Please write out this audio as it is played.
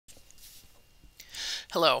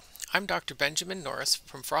Hello, I'm Dr. Benjamin Norris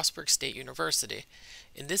from Frostburg State University.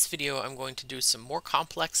 In this video, I'm going to do some more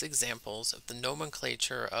complex examples of the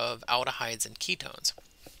nomenclature of aldehydes and ketones.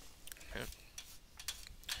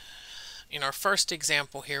 In our first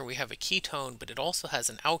example here, we have a ketone, but it also has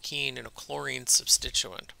an alkene and a chlorine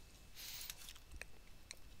substituent.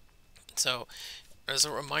 So, as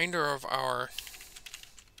a reminder of our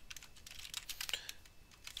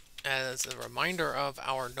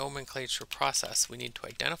nomenclature process, we need to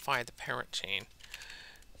identify the parent chain.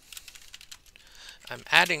 I'm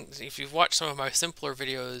adding, if you've watched some of my simpler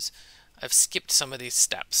videos, I've skipped some of these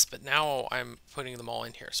steps, but now I'm putting them all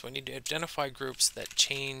in here. So we need to identify groups that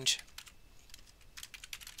change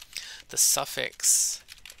the suffix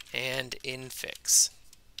and infix.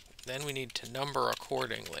 Then we need to number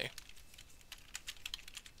accordingly.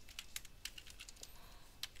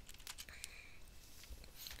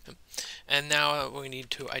 And now we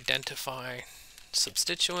need to identify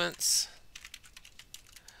substituents.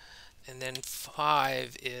 And then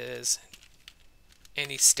 5 is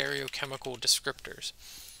any stereochemical descriptors.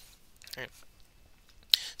 Right.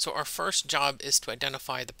 So our first job is to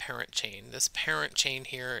identify the parent chain. This parent chain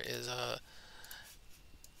here is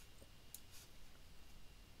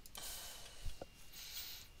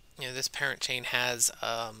this parent chain has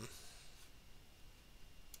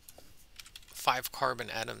 5 carbon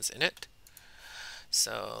atoms in it.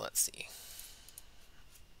 So let's see.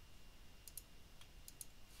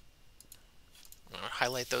 I'll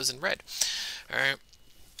highlight those in red. All right.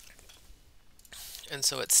 And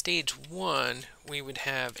so at stage 1, we would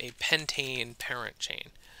have a pentane parent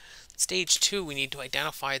chain. Stage 2, we need to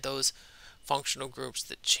identify those functional groups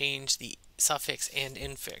that change the suffix and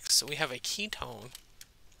infix. So we have a ketone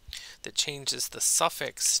that changes the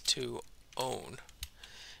suffix to -one,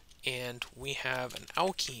 and we have an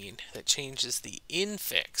alkene that changes the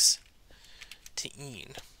infix to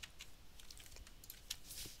 -ene.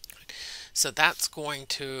 So that's going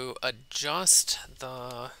to adjust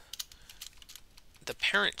the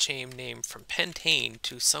parent chain name from pentane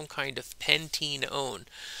to some kind of pentene-one.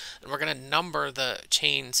 And we're going to number the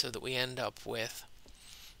chain so that we end up with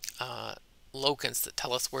locants that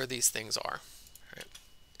tell us where these things are. Right.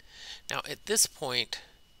 Now at this point,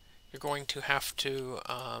 you're going to have to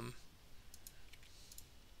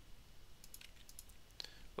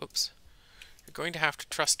you're going to have to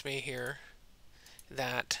trust me here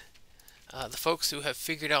that the folks who have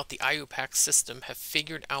figured out the IUPAC system have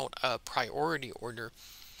figured out a priority order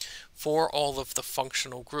for all of the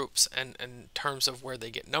functional groups, and in terms of where they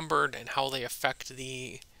get numbered and how they affect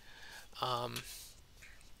the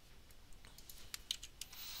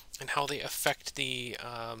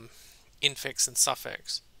infix and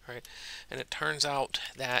suffix, right? And it turns out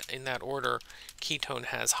that in that order, ketone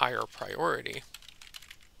has higher priority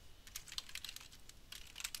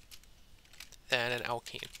than an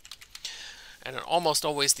alkene. And almost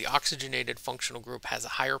always the oxygenated functional group has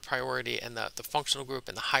a higher priority, and the functional group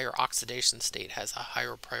in the higher oxidation state has a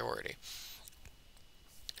higher priority.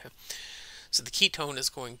 Okay. So the ketone is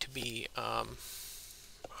going to be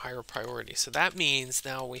higher priority. So that means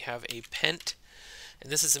now we have a pent, and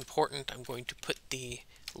this is important. I'm going to put the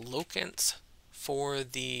locants for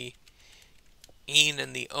the -ene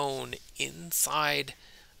and the -one inside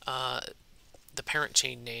the parent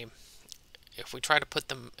chain name. If we try to put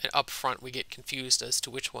them up front, we get confused as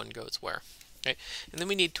to which one goes where. Right? And then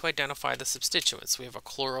we need to identify the substituents. We have a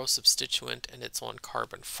chloro substituent, and it's on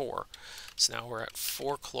carbon 4. So now we're at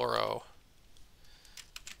 4-chloro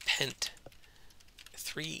pent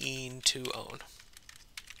 3-ene 2-one.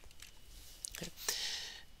 Okay.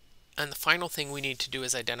 And the final thing we need to do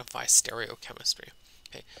is identify stereochemistry.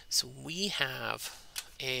 Okay. So we have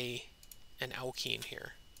an alkene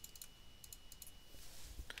here.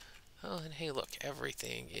 Oh, and hey, look,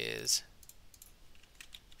 everything is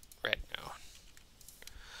red now.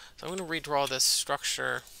 So I'm going to redraw this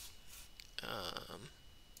structure.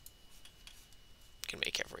 Can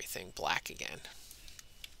make everything black again.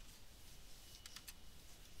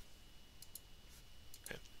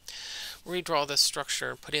 Okay. Redraw this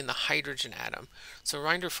structure, put in the hydrogen atom. So a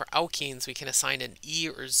reminder, for alkenes, we can assign an E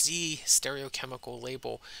or Z stereochemical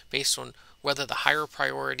label based on whether the higher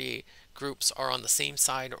priority groups are on the same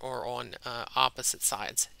side or on opposite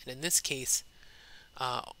sides. And in this case,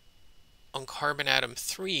 on carbon atom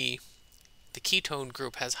 3, the ketone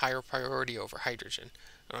group has higher priority over hydrogen.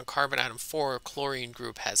 And on carbon atom 4, chlorine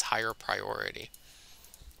group has higher priority.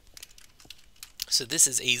 So this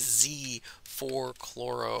is a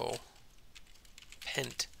Z4-chloro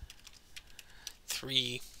pent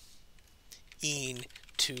 3-ene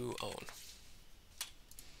 2-one.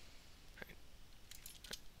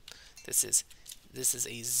 This is This is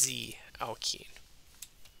a Z alkene.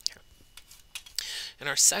 In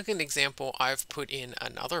our second example, I've put in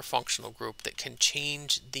another functional group that can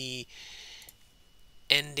change the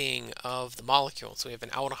ending of the molecule. So we have an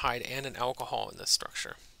aldehyde and an alcohol in this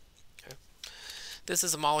structure. Okay. This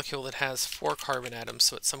is a molecule that has 4 carbon atoms,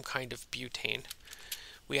 so it's some kind of butane.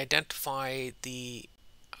 We identify the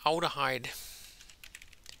aldehyde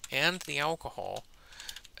and the alcohol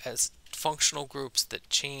as functional groups that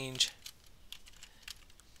change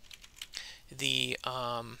the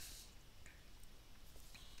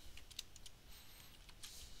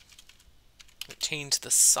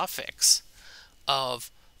suffix of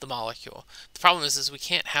the molecule. The problem is we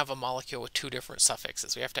can't have a molecule with 2 different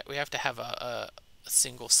suffixes. We have to have a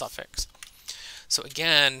single suffix. So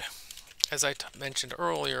again, as I mentioned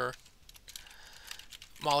earlier,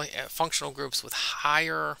 functional groups with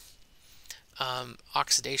higher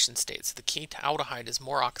oxidation states. The aldehyde is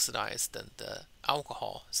more oxidized than the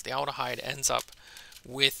alcohol, so the aldehyde ends up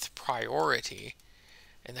with priority,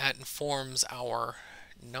 and that informs our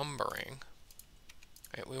numbering.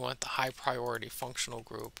 Right? We want the high priority functional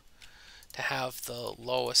group to have the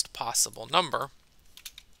lowest possible number.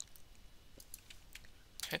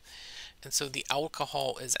 Okay. And so the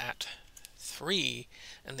alcohol is at 3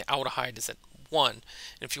 and the aldehyde is at 1. And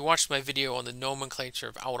if you watched my video on the nomenclature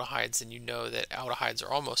of aldehydes, then you know that aldehydes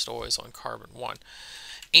are almost always on carbon 1.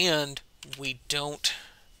 And we don't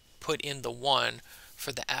put in the 1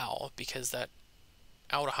 for the al, because that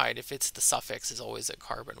aldehyde, if it's the suffix, is always at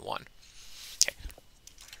carbon 1. Okay.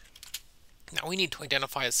 Now we need to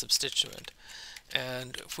identify a substituent.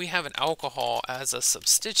 And if we have an alcohol as a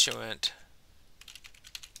substituent,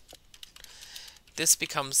 this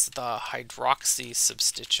becomes the hydroxy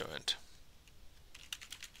substituent.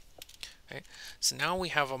 Okay. So now we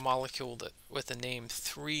have a molecule that with the name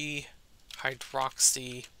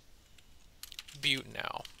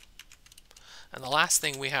 3-hydroxybutanol. And the last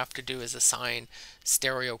thing we have to do is assign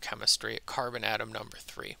stereochemistry at carbon atom number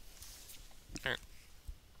 3. All right.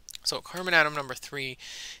 So at carbon atom number 3,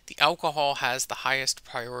 the alcohol has the highest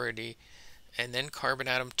priority, and then carbon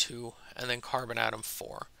atom 2, and then carbon atom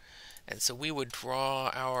 4. And so we would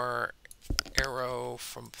draw our arrow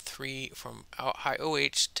from high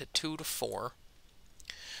OH to 2 to 4,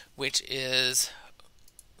 which is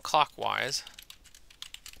clockwise,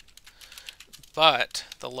 but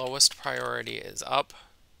the lowest priority is up.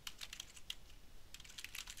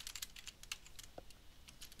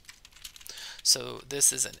 So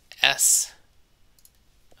this is an S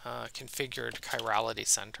configured chirality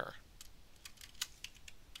center.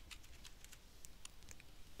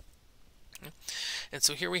 And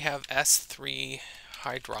so here we have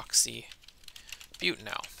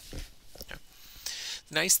S3-hydroxybutanol. Okay.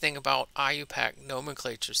 The nice thing about IUPAC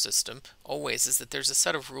nomenclature system always is that there's a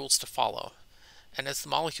set of rules to follow. And as the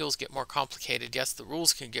molecules get more complicated, yes, the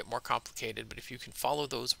rules can get more complicated, but if you can follow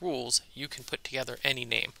those rules, you can put together any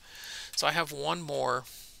name. So I have one more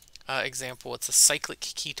example. It's a cyclic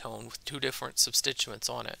ketone with 2 different substituents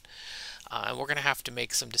on it. And we're going to have to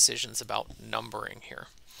make some decisions about numbering here.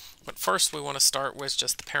 But first we want to start with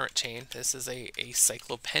just the parent chain. This is a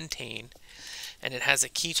cyclopentane, and it has a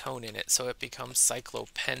ketone in it, so it becomes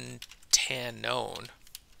cyclopentanone.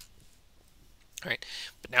 Alright,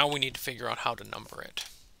 but now we need to figure out how to number it.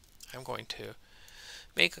 I'm going to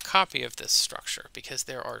make a copy of this structure because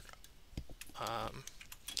there are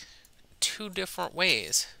 2 different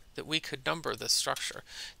ways that we could number this structure.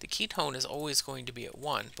 The ketone is always going to be at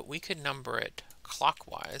 1, but we could number it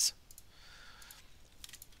clockwise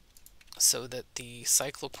so that the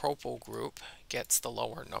cyclopropyl group gets the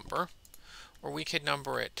lower number, or we could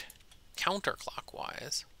number it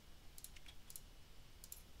counterclockwise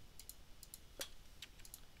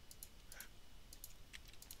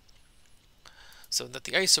so that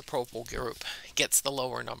the isopropyl group gets the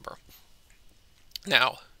lower number.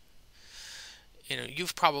 Now,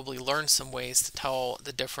 you've probably learned some ways to tell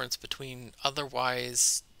the difference between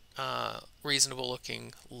otherwise reasonable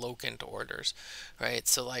looking locant orders, right?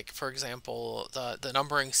 So like, for example, the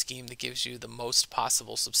numbering scheme that gives you the most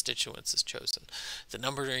possible substituents is chosen. The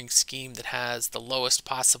numbering scheme that has the lowest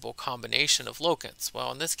possible combination of locants.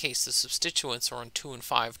 Well, in this case, the substituents are on 2 and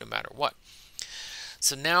 5 no matter what.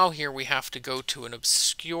 So now here we have to go to an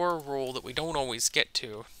obscure rule that we don't always get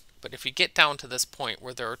to. But if you get down to this point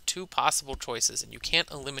where there are 2 possible choices and you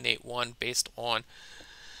can't eliminate one based on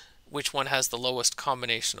which one has the lowest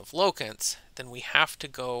combination of locants, then we have to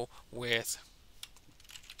go with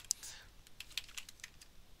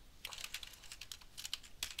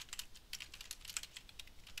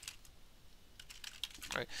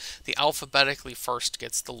the alphabetically first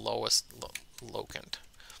gets the lowest locant.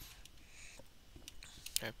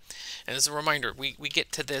 Okay. And as a reminder, we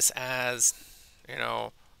get to this as, you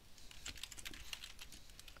know,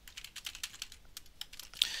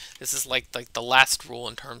 this is like the last rule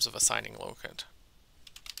in terms of assigning locant.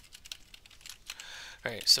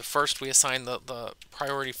 All right, so first we assign the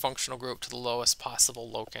priority functional group to the lowest possible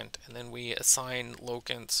locant, and then we assign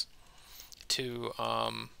locants to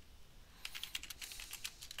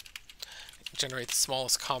generate the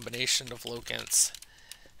smallest combination of locants,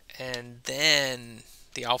 and then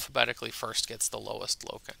the alphabetically first gets the lowest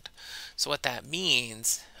locant. So what that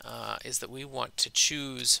means is that we want to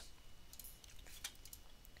choose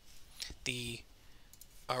the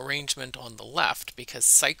arrangement on the left because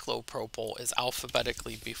cyclopropyl is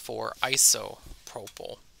alphabetically before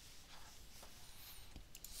isopropyl.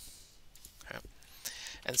 Okay.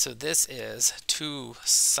 And so this is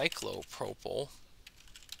 2-cyclopropyl,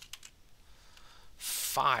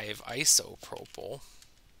 5-isopropyl,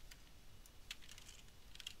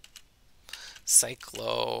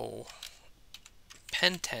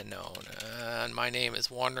 cyclopentanone, and my name is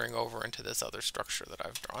wandering over into this other structure that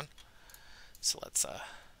I've drawn. So let's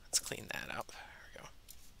clean that up. There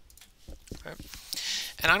we go. Okay.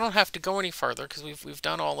 And I don't have to go any further because we've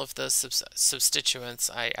done all of the substituents.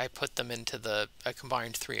 I put them into I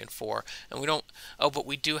combined 3 and 4, and we don't. Oh, but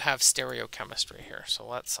we do have stereochemistry here. So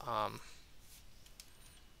let's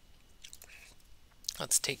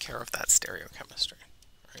take care of that stereochemistry.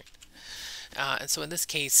 Right. And so in this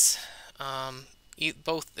case,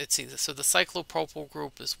 it's either, so the cyclopropyl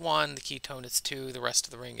group is 1, the ketone is 2, the rest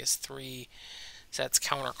of the ring is 3. So that's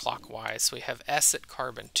counterclockwise. So we have S at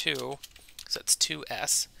carbon 2, so that's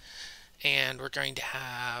 2S, and we're going to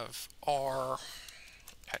have R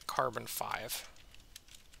at carbon 5.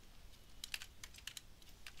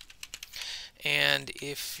 And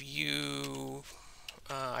if you,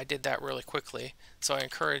 I did that really quickly, so I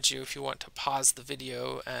encourage you, if you want to pause the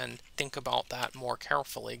video and think about that more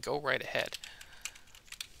carefully, go right ahead.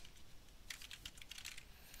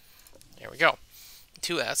 There we go.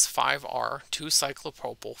 2S, 5R,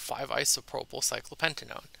 2-cyclopropyl, 5-isopropyl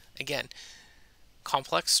cyclopentanone. Again,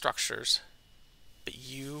 complex structures, but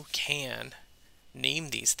you can name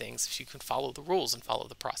these things if you can follow the rules and follow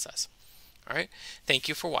the process. All right. Thank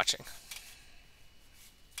you for watching.